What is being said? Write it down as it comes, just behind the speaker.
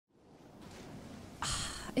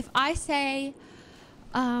If I say,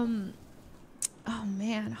 oh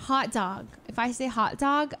man, hot dog. If I say hot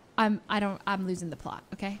dog, I'm losing the plot.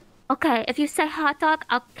 Okay. Okay, if you say hot dog,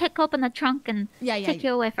 I'll kick open the trunk and take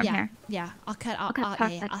you away from here. Yeah, I'll cut. Okay,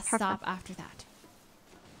 perfect, I'll perfect. stop after that.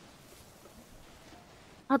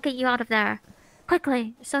 I'll get you out of there.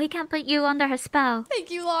 Quickly, so he can't put you under his spell.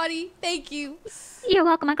 Thank you, Lottie. Thank you. You're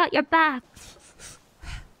welcome, I got your back.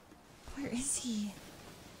 Where is he?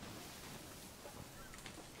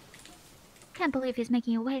 Can't believe he's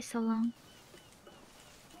making you wait so long.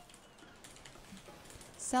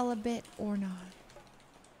 Celibate or not?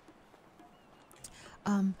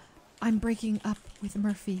 I'm breaking up with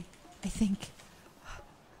Murphy, I think.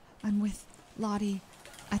 I'm with Lottie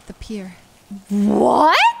at the pier.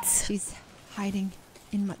 What? She's hiding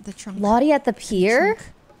in the trunk. Lottie at the pier?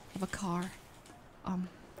 Of a car.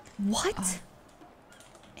 What?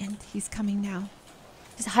 And he's coming now.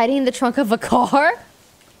 He's hiding in the trunk of a car?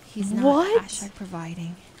 He's not What?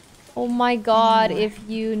 #providing. Oh my god, Anymore. if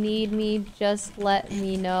you need me, just let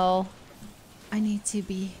me know. I need to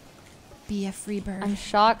be a free bird. I'm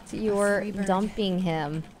shocked you're free bird. dumping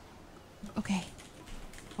him. Okay.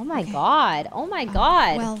 Oh my Okay. god. Oh my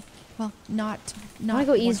god. Well, not. I wanna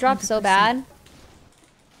go eavesdrop so 100%. bad.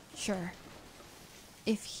 Sure.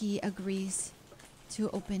 If he agrees to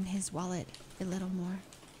open his wallet a little more,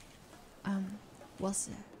 we'll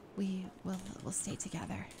stay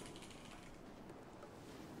together.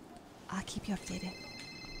 I'll keep you updated.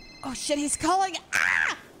 Oh shit, he's calling!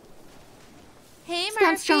 Ah! Hey,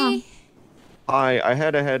 Stand strong. Murphy. Hi, I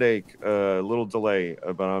had a headache, a little delay,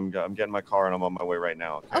 but I'm getting my car and I'm on my way right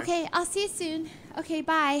now. Okay, I'll see you soon. Okay,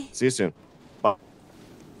 bye. See you soon. Bye.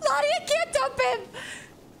 Lottie, I can't dump him!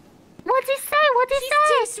 What'd he say? What'd he say? He's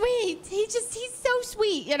too sweet. He's so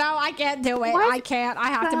sweet. You know, I can't do it. What? I can't. I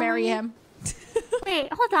have to marry him. Wait,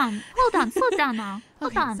 hold on, slow down now.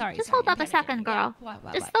 Hold on, sorry, just sorry, hold up I'm a second, girl.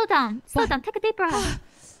 What? Just slow down, take a deep breath.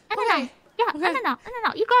 Okay.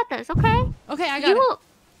 No, you got this, okay? Okay, I got it.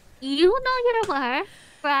 You know your worth,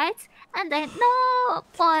 right? And then no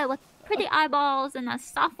boy with pretty eyeballs and a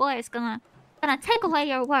soft voice gonna take away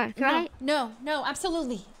your worth, right? No,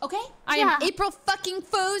 absolutely. Okay? I Yeah. am April fucking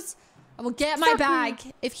Fooze. I will get my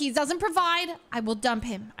bag. If he doesn't provide, I will dump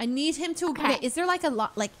him. I need him to agree. Okay. Is there like a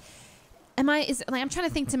lot like I'm trying to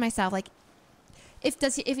think to myself like if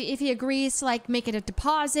he agrees to like make it a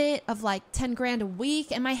deposit of like 10 grand a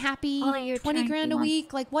week, am I happy? Oh, you're 20 grand a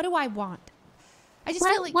week? Like what do I want? I just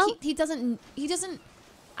feel like he doesn't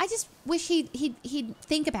I just wish he'd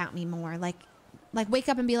think about me more. Like wake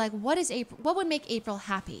up and be like, what would make April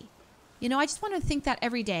happy? You know, I just want to think that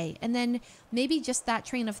every day. And then maybe just that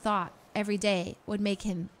train of thought every day would make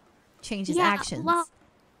him change his actions. Well,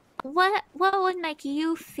 what would make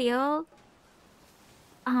you feel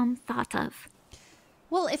thought of?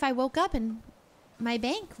 Well, if I woke up and my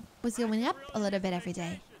bank was going up a little bit every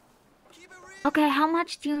day. Okay, how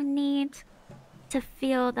much do you need to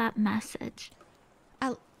feel that message?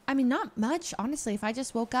 I mean, not much, honestly. If I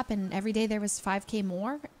just woke up and every day there was 5K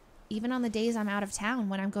more, even on the days I'm out of town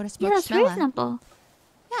when I'm going to smoke Yeah, that's Schmella. reasonable.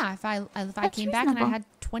 Yeah, if I came back and I had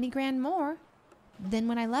 20 grand more than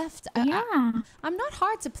when I left. Yeah. I'm not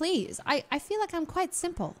hard to please. I feel like I'm quite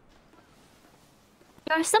simple.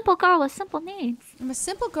 You're a simple girl with simple needs. I'm a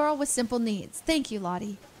simple girl with simple needs. Thank you,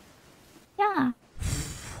 Lottie. Yeah.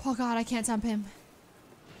 Oh god, I can't dump him.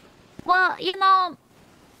 Well, you know,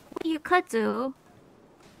 what you could do,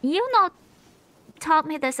 taught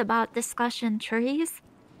me this about discussion trees.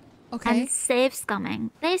 Okay. And save scumming.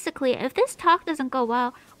 Basically, if this talk doesn't go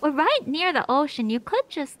well, we're right near the ocean. You could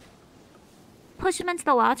just push him into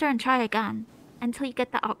the water and try again until you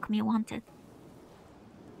get the outcome you wanted.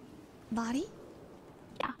 Lottie?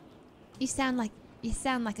 Yeah. You sound like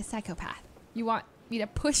a psychopath. You want me to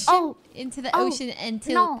push him into the ocean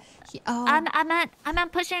until no. I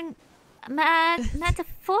meant pushing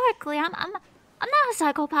metaphorically. I'm not a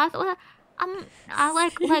psychopath. I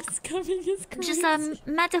like just a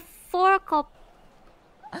metaphorical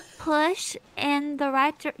push in the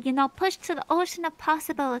right, push to the ocean of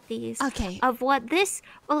possibilities. Okay. Of what this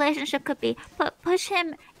relationship could be. But push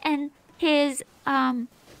him in his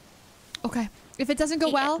Okay. If it doesn't go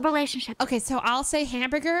well, relationship. Okay, so I'll say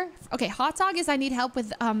hamburger. Okay, hot dog is I need help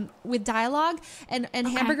with dialogue, and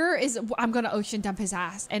hamburger is I'm gonna ocean dump his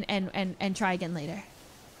ass and try again later.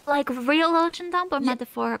 Like real ocean dump or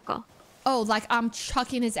metaphorical? Oh, like I'm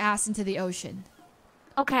chucking his ass into the ocean.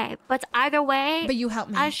 Okay, but either way, But you help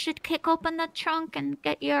me. I should kick open the trunk and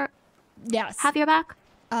get your Yes. have your back.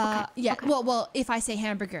 Yeah. okay. Well. If I say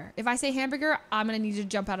hamburger, I'm gonna need you to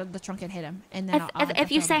jump out of the trunk and hit him, and then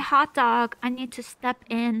If you say hot dog, I need to step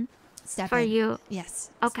in step for in. you. Yes.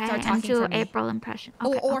 Okay, Start and talking do for me. April impression.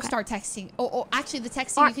 Okay, Or okay. start texting. Or actually, the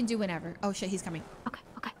texting you can do whenever. Oh shit, he's coming. Okay.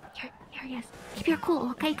 Here he is. Keep your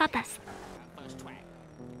cool, okay? You got this.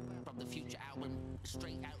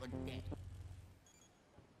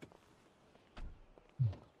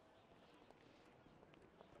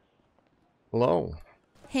 Hello.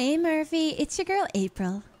 Hey Murphy, it's your girl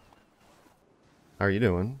April. How are you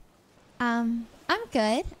doing? I'm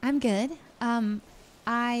good. I'm good. How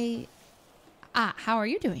are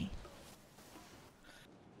you doing?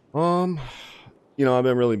 I've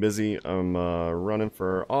been really busy. I'm running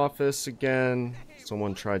for office again.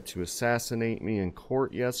 Someone tried to assassinate me in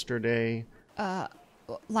court yesterday.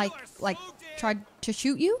 Like tried to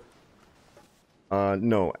shoot you?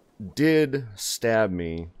 No, did stab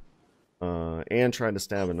me, and tried to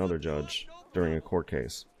stab another judge during a court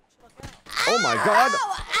case. Oh my god!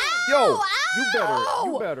 Yo,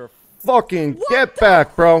 you better fucking get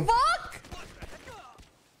back, bro. Fuck?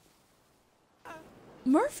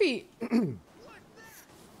 Murphy.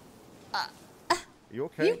 You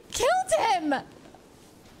okay? You killed him.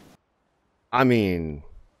 I mean,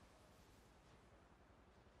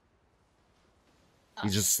 he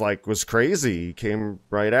just was crazy. He came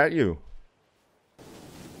right at you.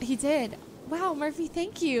 He did. Wow, Murphy,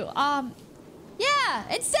 thank you. Yeah,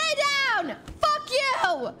 and stay down. Fuck you.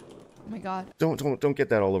 Oh my god. Don't get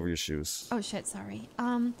that all over your shoes. Oh shit, sorry.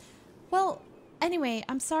 Well, anyway,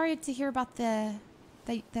 I'm sorry to hear about that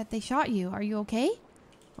they shot you. Are you okay?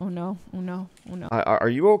 Oh no. Are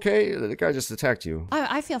you okay? The guy just attacked you.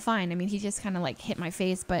 I feel fine. I mean, he just kind of hit my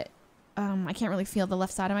face, but I can't really feel the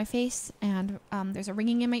left side of my face, and there's a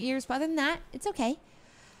ringing in my ears. But other than that, it's okay.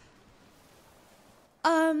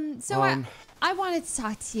 I wanted to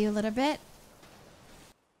talk to you a little bit.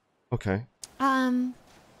 Okay.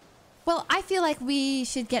 Well, I feel like we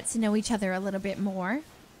should get to know each other a little bit more,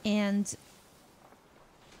 and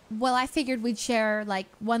well, I figured we'd share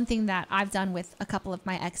one thing that I've done with a couple of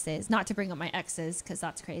my exes. Not to bring up my exes, because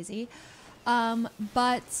that's crazy.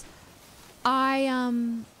 But I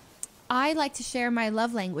like to share my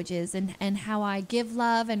love languages and how I give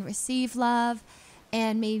love and receive love.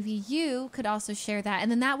 And maybe you could also share that. And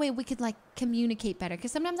then that way we could communicate better.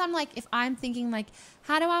 Because sometimes I'm if I'm thinking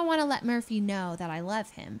how do I want to let Murphy know that I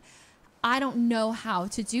love him? I don't know how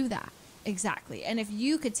to do that exactly. And if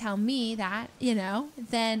you could tell me that,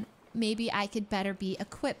 then maybe I could better be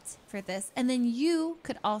equipped for this. And then you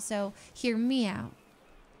could also hear me out.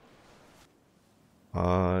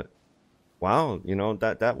 Wow,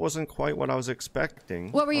 that wasn't quite what I was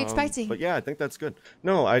expecting. What were you expecting? But yeah, I think that's good.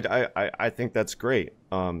 No, I think that's great.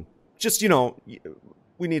 Just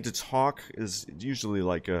we need to talk is usually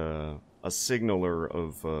a signaler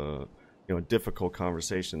of a difficult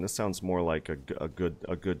conversation. This sounds more like a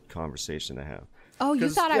good conversation to have. Oh, you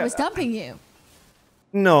thought I was dumping you?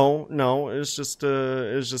 No, it's just we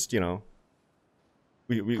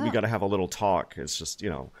got to have a little talk. It's just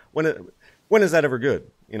when is that ever good?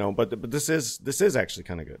 But this is actually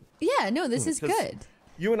kind of good. Yeah, no, this is good.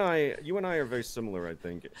 You and I are very similar. I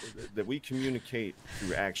think that we communicate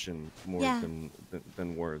through action more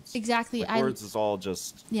than words. Exactly. Words is all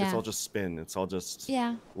just it's all just spin. It's all just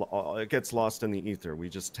it gets lost in the ether. We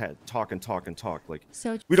just talk and talk and talk. We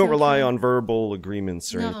don't rely on verbal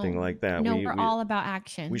agreements or anything like that. No, we're all about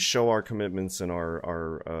action. We show our commitments and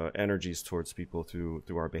our energies towards people through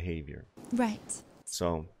our behavior. Right.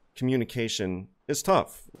 So communication is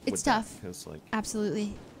tough. It's tough.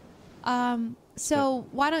 Absolutely. So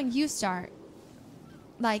why don't you start?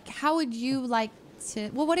 How would you like to?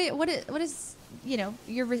 Well, what is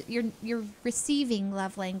your receiving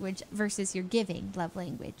love language versus your giving love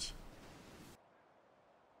language?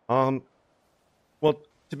 Well,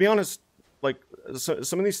 to be honest,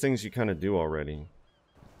 some of these things you kind of do already.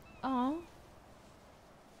 Oh.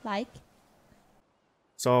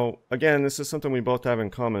 So again, this is something we both have in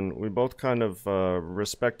common. We both kind of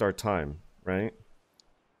respect our time, right?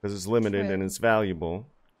 Because it's limited and it's valuable.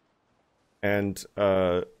 And,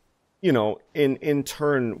 in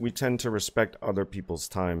turn, we tend to respect other people's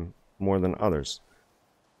time more than others.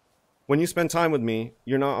 When you spend time with me,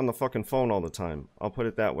 you're not on the fucking phone all the time. I'll put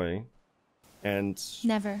it that way. And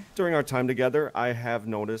never. During our time together, I have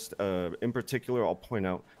noticed, in particular, I'll point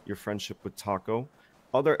out your friendship with Taco.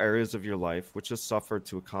 Other areas of your life which has suffered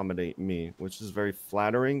to accommodate me, which is very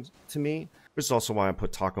flattering to me, which is also why I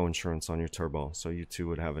put Taco insurance on your turbo, so you two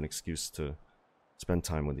would have an excuse to spend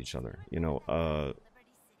time with each other.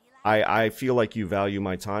 I feel like you value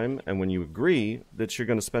my time, and when you agree that you're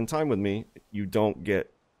going to spend time with me, you don't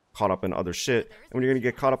get caught up in other shit. And when you're gonna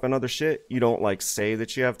get caught up in other shit, you don't like say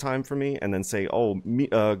that you have time for me and then say, oh,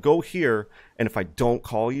 go here, and if I don't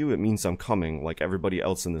call you, it means I'm coming, like everybody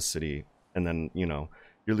else in this city. And then, you know,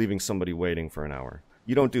 you're leaving somebody waiting for an hour.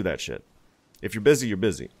 You don't do that shit. If you're busy, you're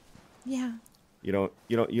busy. Yeah. You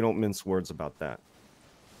don't mince words about that.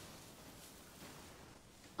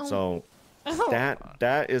 So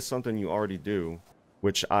that is something you already do,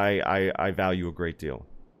 which I value a great deal.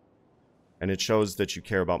 And it shows that you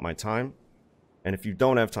care about my time. And if you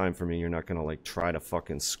don't have time for me, you're not gonna like try to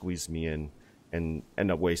fucking squeeze me in and end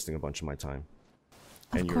up wasting a bunch of my time.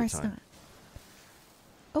 Of course not.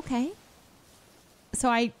 Okay. So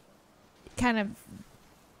I kind of,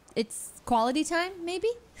 it's quality time, maybe?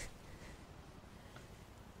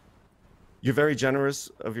 You're very generous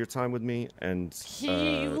of your time with me, and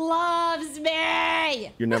he loves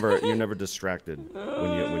me. You're never distracted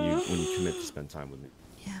when you commit to spend time with me.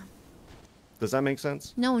 Yeah. Does that make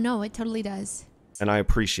sense? No, it totally does. And I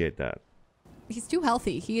appreciate that. He's too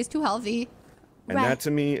healthy. He is too healthy. And that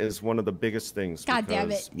to me is one of the biggest things. God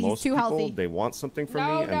damn it. He's most too people, healthy. they want something from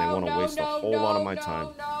me, and they want to waste a whole lot of my time.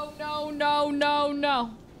 No.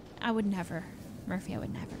 I would never. Murphy, I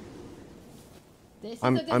would never. This is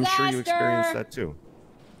a disaster. I'm sure you experienced that too.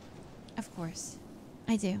 Of course.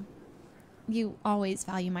 I do. You always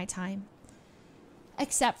value my time.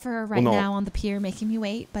 Except for right now on the pier making me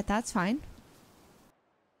wait, but that's fine.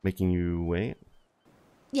 Making you wait?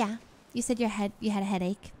 Yeah. You said you had a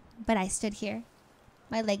headache, but I stood here.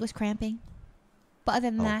 My leg was cramping. But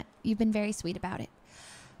other than that, you've been very sweet about it.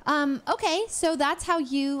 Okay, so that's how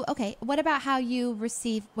you... Okay, what about how you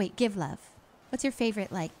receive... Wait, give love. What's your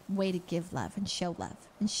favorite, like, way to give love and show that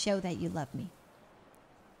you love me?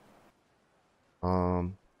 I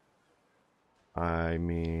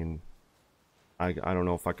mean, I don't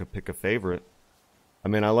know if I could pick a favorite. I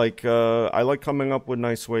mean, I like coming up with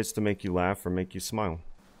nice ways to make you laugh or make you smile.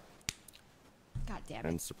 God damn it.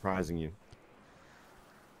 And surprising you.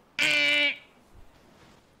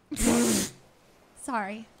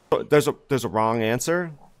 Sorry. There's a wrong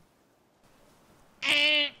answer.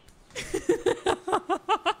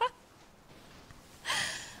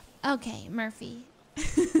 Okay, Murphy.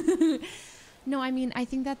 No, I mean, I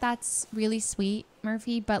think that's really sweet,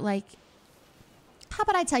 Murphy, but like, how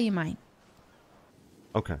about I tell you mine?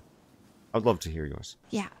 Okay. I'd love to hear yours.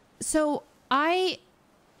 Yeah. So I'm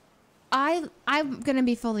gonna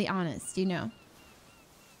be fully honest, you know.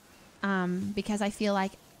 Because I feel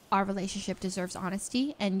like our relationship deserves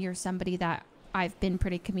honesty, and you're somebody that I've been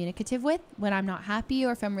pretty communicative with when I'm not happy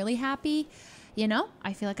or if I'm really happy, you know.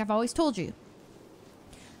 I feel like I've always told you.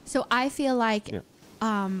 So I feel like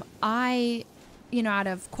I, you know, out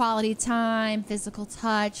of quality time, physical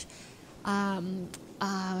touch,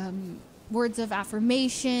 words of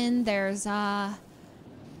affirmation, there's acts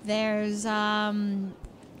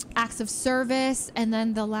of service, and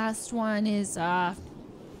then the last one is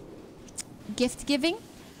gift giving.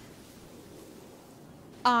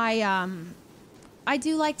 I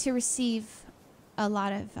do like to receive a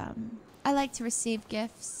lot of I like to receive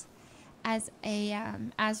gifts as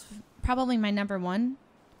as probably my number one.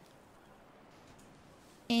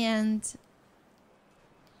 And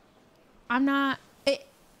I'm not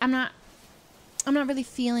really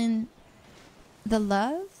feeling the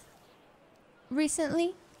love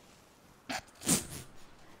recently.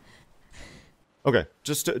 Okay,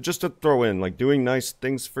 just to throw in, like, doing nice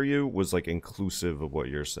things for you was like inclusive of what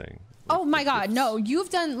you're saying. Like, oh my God, no! You've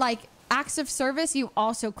done like acts of service. You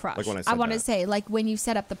also crushed. Like when I said want to that. say, like when you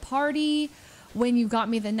set up the party, when you got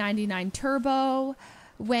me the 99 turbo,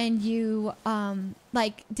 when you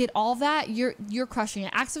like did all that. You're crushing it.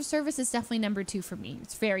 Acts of service is definitely number 2 for me.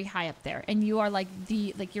 It's very high up there, and you are like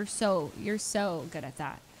you're so good at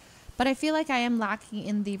that. But I feel like I am lacking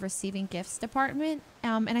in the receiving gifts department.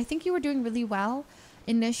 And I think you were doing really well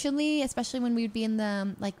initially, especially when we would be in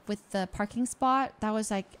the, like with the parking spot. That was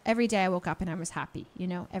like every day I woke up and I was happy, you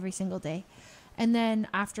know, every single day. And then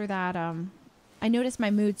after that, I noticed my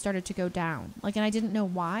mood started to go down. Like, and I didn't know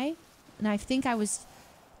why. And I think I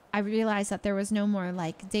realized that there was no more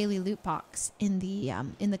like daily loot box in the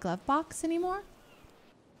glove box anymore.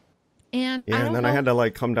 And yeah, and then I had to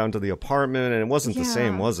like come down to the apartment, and it wasn't the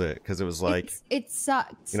same, was it? Because it was like it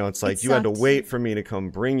sucked. You know, it's like you had to wait for me to come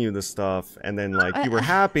bring you the stuff, and then like you were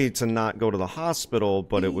happy to not go to the hospital,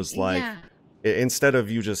 but it was like instead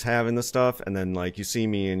of you just having the stuff, and then like you see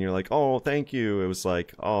me and you're like, oh, thank you. It was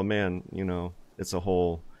like, oh man, you know, it's the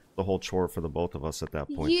whole chore for the both of us at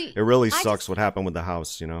that point. It really sucks what happened with the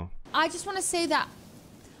house, you know. I just want to say that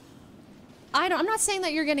I'm not saying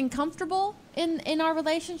that you're getting comfortable in our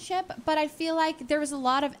relationship, but I feel like there was a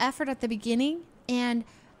lot of effort at the beginning, and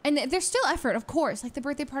And there's still effort, of course. Like the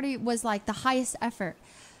birthday party was like the highest effort.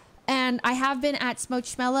 And I have been at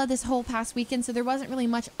Smochmella this whole past weekend, so there wasn't really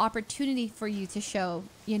much opportunity for you to show,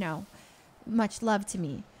 you know, much love to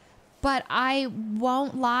me. But I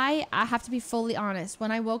won't lie, I have to be fully honest.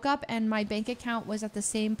 When I woke up and my bank account was at the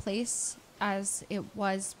same place as it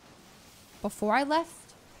was before I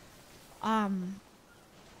left,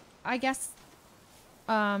 I guess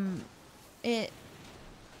it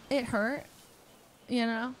hurt, you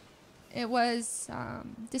know. It was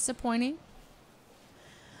disappointing.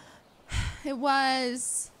 It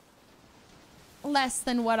was less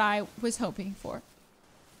than what I was hoping for.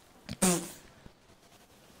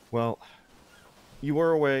 Well, you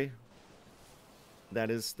were away. That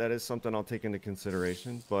is something I'll take into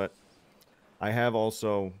consideration, but I have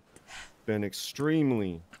also been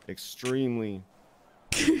extremely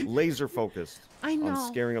laser focused on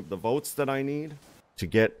scaring up the votes that I need to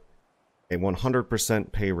get a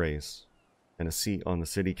 100% pay raise and a seat on the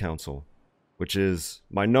city council, which is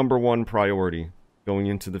my #1 priority going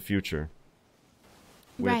into the future,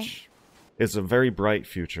 which is a very bright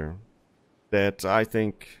future that I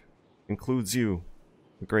think includes you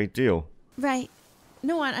a great deal. Right.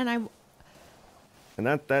 No, and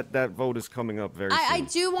that vote is coming up very soon. I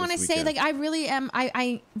do want to say, like, I really am.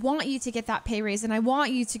 I want you to get that pay raise, and I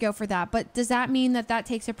want you to go for that. But does that mean that that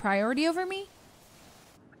takes a priority over me?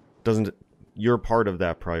 Doesn't. You're part of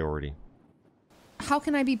that priority. How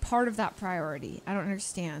can I be part of that priority? I don't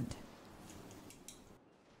understand.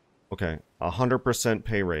 Okay, 100%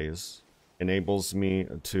 pay raise enables me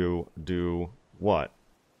to do what?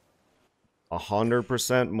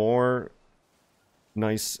 100% more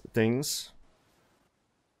nice things?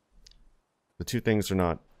 The two things are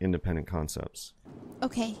not independent concepts.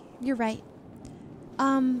 Okay, you're right.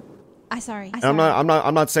 Sorry. I'm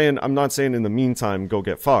not saying in the meantime go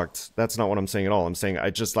get fucked. That's not what I'm saying at all. I'm saying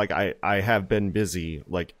I have been busy,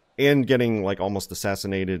 like, and getting like almost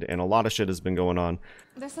assassinated, and a lot of shit has been going on.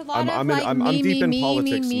 There's a lot I'm deep in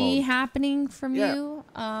politics mode happening from you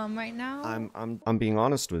right now. I'm being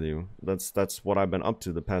honest with you. That's what I've been up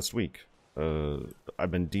to the past week.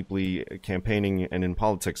 I've been deeply campaigning and in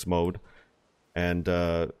politics mode, and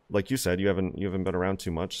like you said, you haven't been around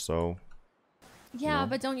too much, so. Yeah,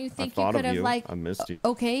 but don't you think you could have I missed you.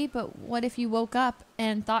 Okay, but what if you woke up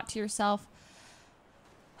and thought to yourself,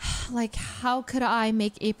 like, how could I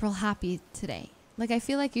make April happy today? Like, I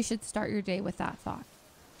feel like you should start your day with that thought.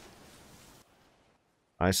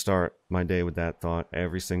 I start my day with that thought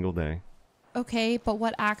every single day. Okay, but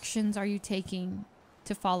what actions are you taking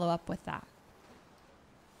to follow up with that?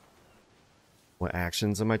 What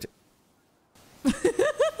actions am I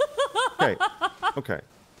Okay.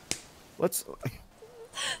 Let's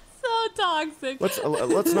so toxic.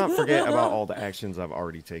 Let's not forget about all the actions I've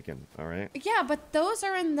already taken, all right? Yeah, but those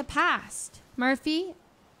are in the past, Murphy.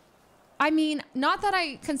 I mean, not that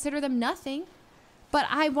I consider them nothing, but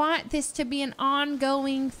I want this to be an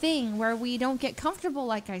ongoing thing where we don't get comfortable,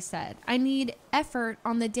 like I said. I need effort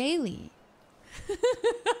on the daily.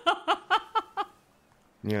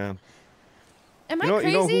 Yeah. Am I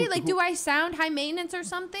crazy? Like, do I sound high maintenance or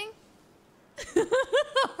something?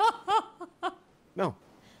 No,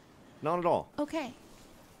 not at all. Okay.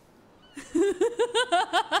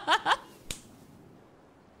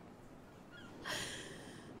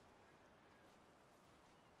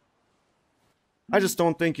 I just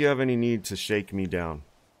don't think you have any need to shake me down.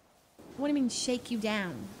 What do you mean shake you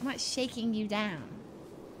down? I'm not shaking you down.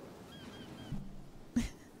 You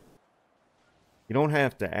don't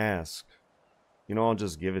have to ask. You know, I'll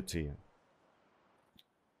just give it to you.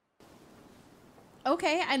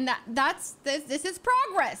 Okay, and this is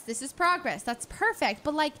progress. This is progress. That's perfect.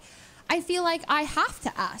 But, like, I feel like I have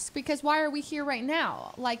to ask, because why are we here right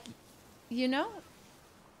now? Like, you know?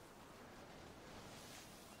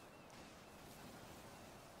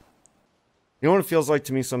 You know what it feels like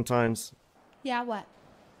to me sometimes? Yeah, what?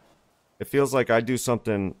 It feels like I do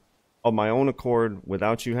something of my own accord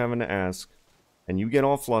without you having to ask, and you get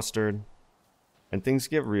all flustered, and things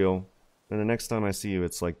get real. And the next time I see you,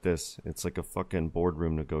 it's like this. It's like a fucking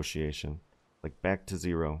boardroom negotiation. Like back to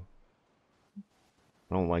zero.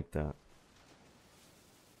 I don't like that.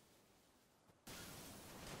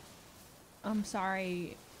 I'm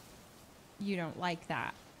sorry you don't like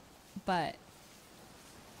that. But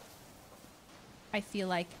I feel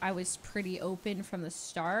like I was pretty open from the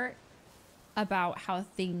start about how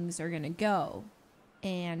things are going to go.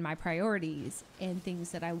 And my priorities and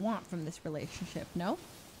things that I want from this relationship. No?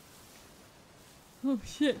 Oh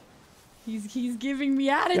shit. He's giving me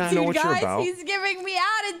attitude, guys. He's giving me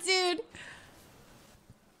attitude.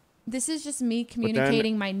 This is just me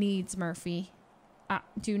communicating my needs, Murphy.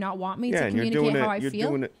 Do you not want me to communicate how I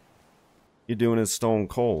feel? You're doing it stone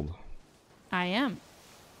cold. I am.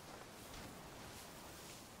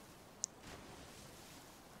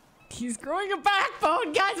 He's growing a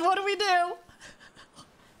backbone, guys. What do we do?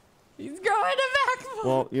 He's growing a backbone.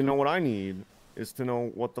 Well, you know what I need is to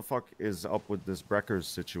know what the fuck is up with this Breckers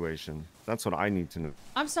situation. That's what I need to know.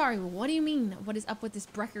 I'm sorry. What do you mean? What is up with this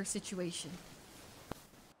Brecker situation?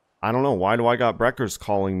 I don't know. Why do I got Breckers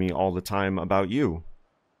calling me all the time about you?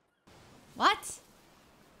 What?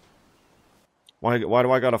 Why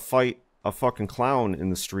do I gotta fight a fucking clown in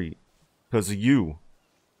the street? Because of you.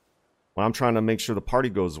 When I'm trying to make sure the party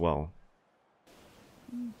goes well.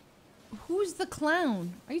 Who's the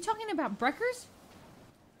clown? Are you talking about Breckers?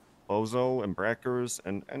 Bozo and Breckers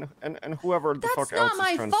and whoever the fuck else is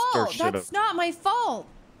trying to stir shit up. That's not my fault.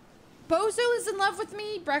 Bozo is in love with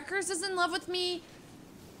me. Breckers is in love with me.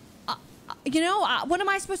 You know, what am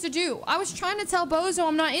I supposed to do? I was trying to tell Bozo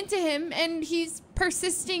I'm not into him, and he's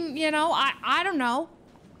persisting, you know. I don't know.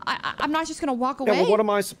 I'm not just gonna walk away. Yeah, well, what am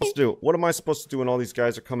I supposed to do? What am I supposed to do when all these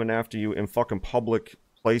guys are coming after you in fucking public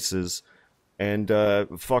places and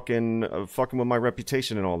fucking with my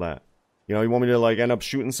reputation and all that? You know, you want me to like end up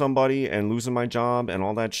shooting somebody and losing my job and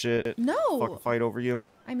all that shit? No. Fucking fight over you?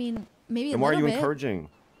 I mean, maybe a little bit. And why are you encouraging?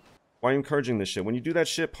 Why are you encouraging this shit? When you do that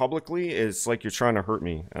shit publicly, it's like you're trying to hurt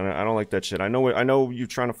me. And I don't like that shit. I know you're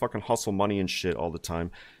trying to fucking hustle money and shit all the time.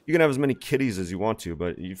 You can have as many kitties as you want to,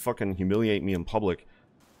 but you fucking humiliate me in public.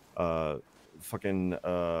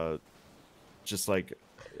 Just like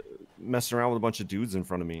messing around with a bunch of dudes in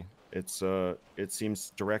front of me. It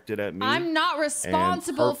seems directed at me. I'm not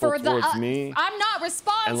responsible for me. I'm not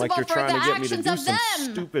responsible and like you're for trying the to get me to actions do of some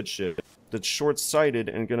them. stupid shit that's short-sighted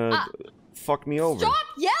and gonna fuck me over. Stop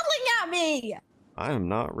yelling at me! I am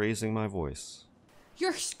not raising my voice.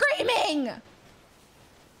 You're screaming!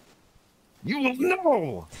 You will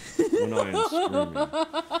know when I am screaming.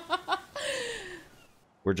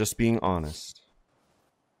 We're just being honest.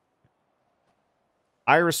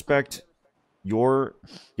 I respect your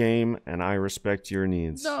game and I respect your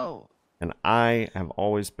needs. No. And I have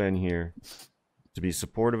always been here to be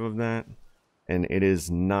supportive of that. And it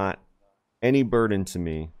is not any burden to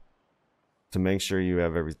me to make sure you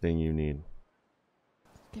have everything you need.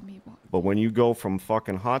 Give me one. But when you go from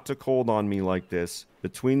fucking hot to cold on me like this,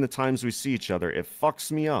 between the times we see each other, it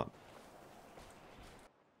fucks me up.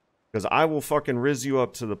 Because I will fucking rizz you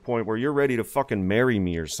up to the point where you're ready to fucking marry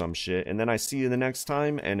me or some shit. And then I see you the next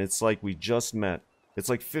time and it's like we just met. It's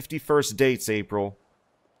like 51st dates, April.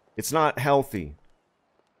 It's not healthy.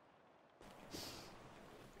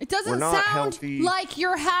 It doesn't sound like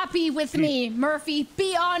you're happy with me, Murphy.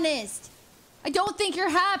 Be honest. I don't think you're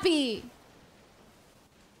happy.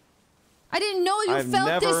 I didn't know you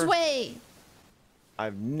felt this way.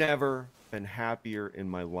 I've never been happier in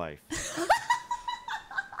my life.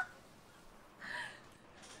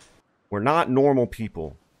 We're not normal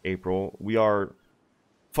people, April. We are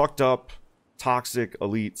fucked up, toxic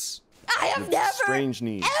elites. I have never, strange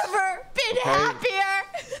needs. ever been happier.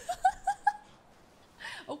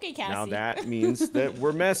 Okay, Cassie. Now that means that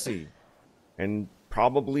we're messy. And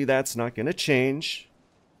probably that's not going to change.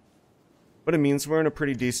 But it means we're in a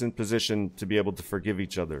pretty decent position to be able to forgive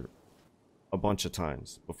each other a bunch of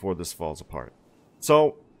times before this falls apart.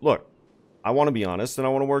 So, look, I want to be honest and I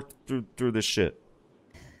want to work through this shit.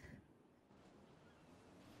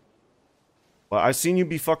 But I've seen you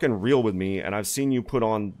be fucking real with me, and I've seen you put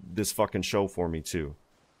on this fucking show for me too,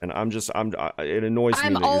 and it annoys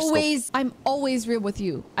me. I'm always real with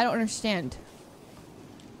you. I don't understand.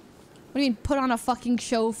 What do you mean, put on a fucking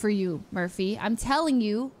show for you, Murphy? I'm telling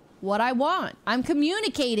you what I want. I'm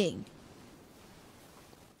communicating.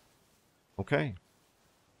 Okay.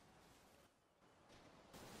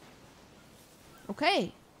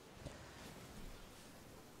 Okay.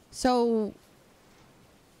 So,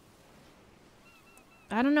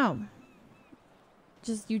 I don't know.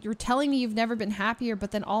 Just you're telling me you've never been happier,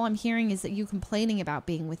 but then all I'm hearing is that you complaining about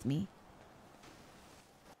being with me.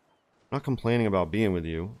 I'm not complaining about being with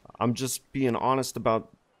you. I'm just being honest about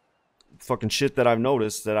fucking shit that I've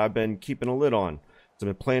noticed that I've been keeping a lid on. I've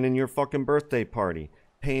been planning your fucking birthday party,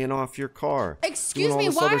 paying off your car. Excuse me,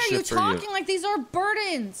 why are you talking like these are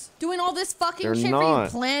burdens? Doing all this fucking shit for you,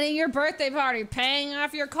 planning your birthday party, paying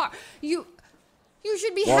off your car. You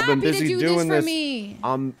should be happy to do this for me.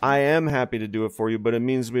 I am happy to do it for you, but it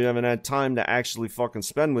means we haven't had time to actually fucking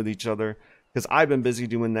spend with each other because I've been busy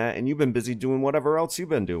doing that and you've been busy doing whatever else you've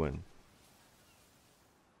been doing.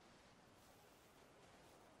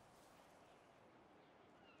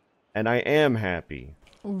 And I am happy.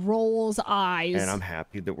 Rolls eyes. And I'm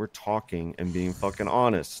happy that we're talking and being fucking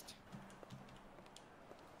honest.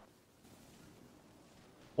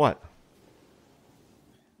 What?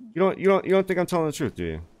 You don't think I'm telling the truth, do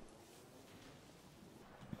you?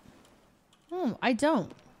 I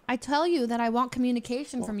don't. I tell you that I want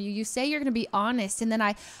communication from you. You say you're going to be honest, and then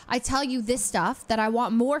I tell you this stuff that I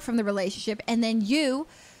want more from the relationship, and then you're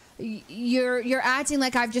acting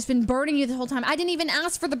like I've just been burning you the whole time. I didn't even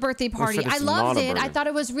ask for the birthday party. I loved it. I thought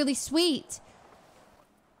it was really sweet.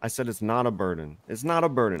 I said it's not a burden. It's not a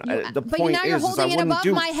burden. But now you're holding it above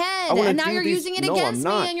my head, and now you're using it against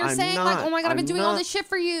me, and you're saying like, "Oh my God, I've been doing all this shit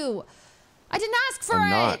for you." I didn't ask for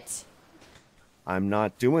it. I'm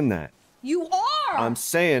not doing that. You are. I'm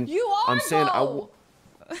saying. You are. I'm saying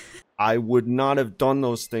I would not have done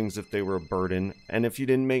those things if they were a burden, and if you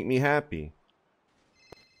didn't make me happy.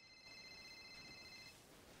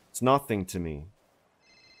 It's nothing to me.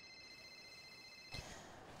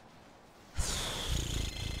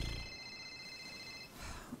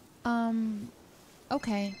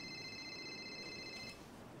 Okay.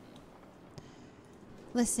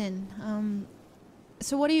 Listen,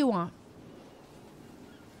 so what do you want?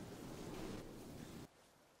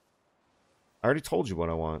 I already told you what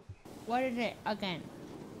I want. What is it again?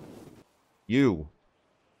 You.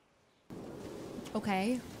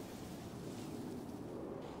 Okay.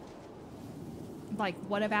 Like,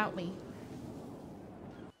 what about me?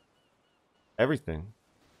 Everything.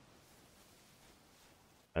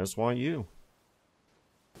 I just want you.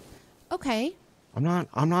 Okay. I'm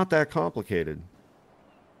not that complicated.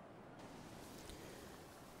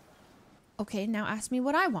 Okay, now ask me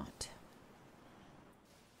what I want.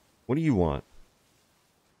 What do you want?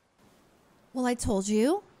 Well, I told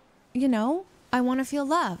you, I want to feel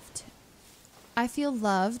loved. I feel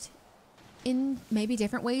loved in maybe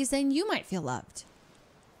different ways than you might feel loved.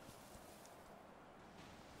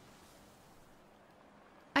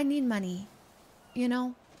 I need money,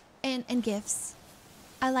 and gifts.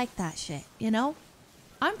 I like that shit,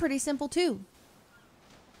 I'm pretty simple too.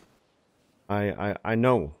 I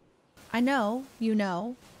know. I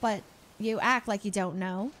know, but you act like you don't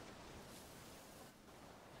know.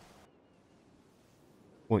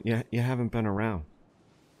 Well, yeah, you haven't been around.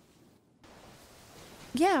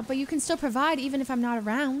 Yeah, but you can still provide even if I'm not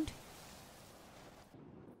around.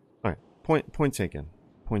 All right, point taken.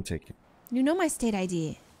 Point taken. You know my state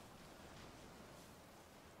ID.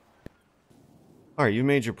 All right, you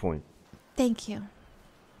made your point. Thank you.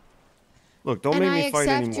 Look, don't make me fight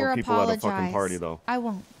any more people at a fucking party, though. I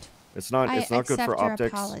won't. It's not good for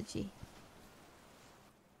optics. Apology.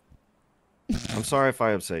 I'm sorry if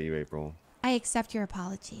I upset you, April. I accept your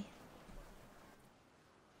apology.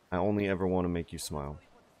 I only ever want to make you smile.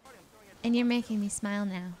 And you're making me smile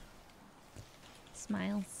now.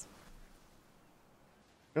 Smiles.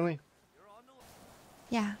 Really?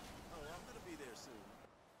 Yeah.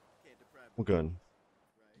 Well, good.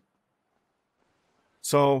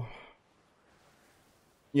 So,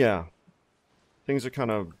 yeah. Things are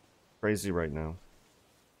kind of crazy right now.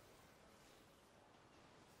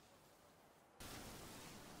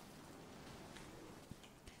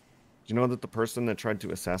 Do you know that the person that tried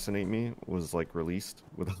to assassinate me was, like, released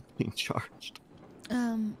without being charged?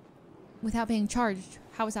 Without being charged?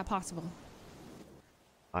 How is that possible?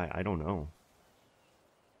 I don't know.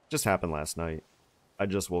 Just happened last night. I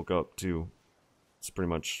just woke up, too. It's pretty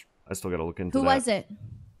much... I still gotta look into that. Who was it?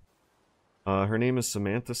 Her name is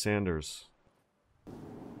Samantha Sanders.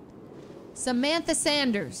 Samantha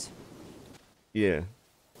Sanders. Yeah.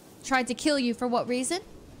 Tried to kill you for what reason?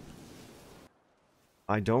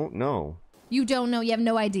 I don't know. You don't know? You have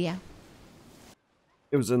no idea?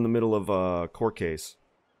 It was in the middle of a court case.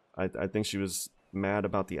 I think she was mad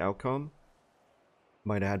about the outcome.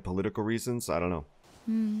 Might have had political reasons. I don't know.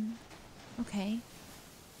 Okay.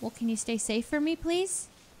 Well, can you stay safe for me, please?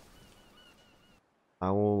 I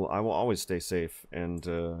will always stay safe. And,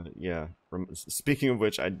 yeah. Speaking of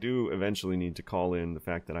which, I do eventually need to call in the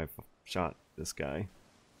fact that I've shot this guy.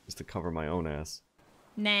 Just to cover my own ass.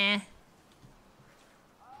 Nah.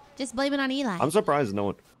 Just blame it on Eli. I'm surprised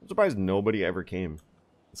nobody ever came.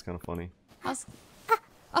 It's kind of funny.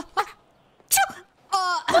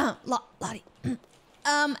 Lottie.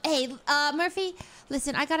 Hey, Murphy,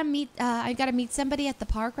 listen, I gotta meet somebody at the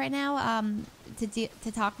park right now,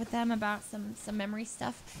 to talk with them about some memory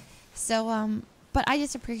stuff. So, but I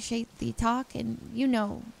just appreciate the talk, and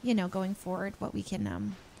going forward, what we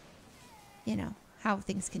can, how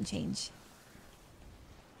things can change.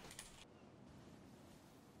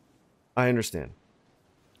 I understand.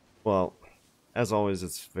 Well, as always,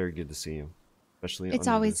 it's very good to see you. Especially it's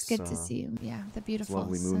always good to see you. Yeah, the beautiful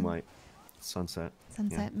lovely moonlight, sunset,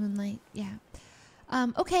 moonlight. Yeah.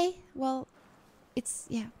 Okay. Well, it's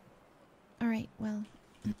yeah. All right. Well.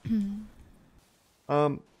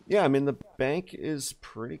 Yeah, I mean the bank is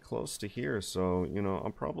pretty close to here, so you know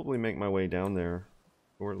I'll probably make my way down there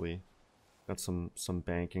shortly. Got some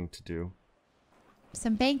banking to do.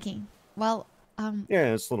 Some banking. Well,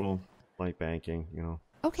 Yeah, it's a little light banking, you know.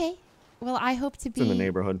 Okay. Well, I hope to be It's in the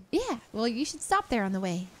neighborhood. Yeah. Well, you should stop there on the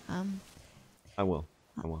way. I will.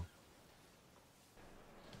 I will.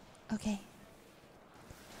 Okay.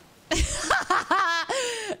 It's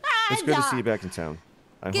good to see you back in town.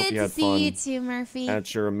 I hope you had fun. Good to see you too, Murphy.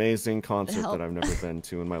 At your amazing concert that I've never been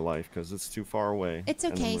to in my life because it's too far away. It's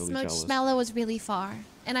okay. Really Smello was really far,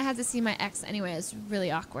 and I had to see my ex anyway. It's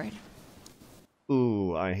really awkward.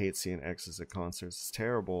 Ooh, I hate seeing exes at concerts. It's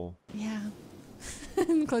terrible. Yeah.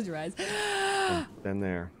 Close your eyes. I've been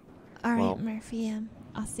there. All right, Murphy.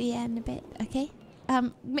 I'll see you in a bit. Okay.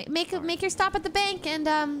 Make your stop at the bank,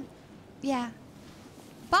 and yeah.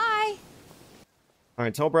 Bye. All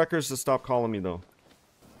right, tell Breckers to stop calling me though.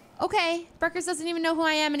 Okay. Breckers doesn't even know who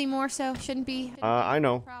I am anymore, so shouldn't be. I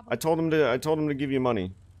know. I told him to give you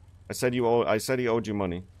money. I said he owed you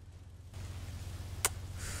money.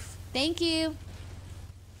 Thank you.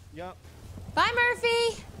 Yep. Bye,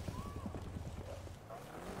 Murphy.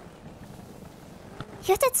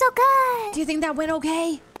 You did so good. Do you think that went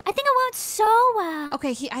okay? I think it went so well.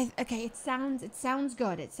 Okay, okay. It sounds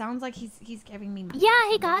good. It sounds like he's giving me money. Yeah,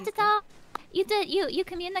 he got it though. You did. You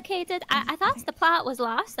communicated. I thought the plot was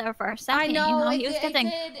lost there for a second. I know. He was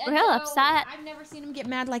getting real upset. I've never seen him get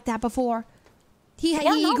mad like that before. He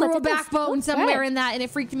no, grew a backbone somewhere in that, and it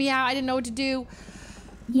freaked me out. I didn't know what to do.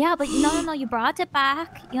 Yeah, but no, you brought it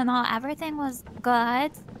back. You know, everything was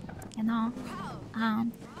good. You know,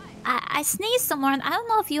 I sneezed somewhere, and I don't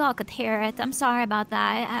know if you all could hear it. I'm sorry about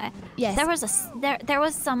that. Yes. There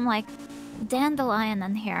was some like dandelion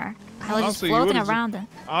in here. I was just floating around.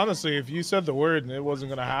 Honestly, if you said the word and it wasn't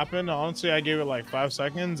gonna happen, honestly, I gave it like 5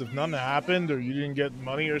 seconds. If nothing happened or you didn't get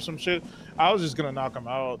money or some shit, I was just gonna knock him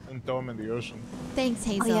out and throw him in the ocean. Thanks,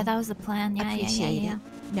 Hazel. Oh yeah, that was the plan. Yeah.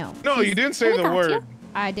 No, you didn't say the word.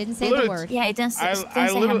 I didn't say the word. Yeah, he didn't say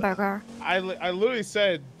hamburger. I literally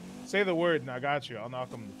said, say the word and I got you. I'll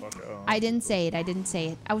knock him the fuck out. I didn't say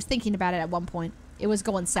it. I was thinking about it at one point. It was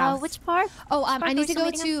going south. Oh, which part? Oh, I need to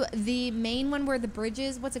go to the main one where the bridge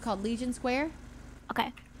is. What's it called? Legion Square?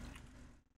 Okay.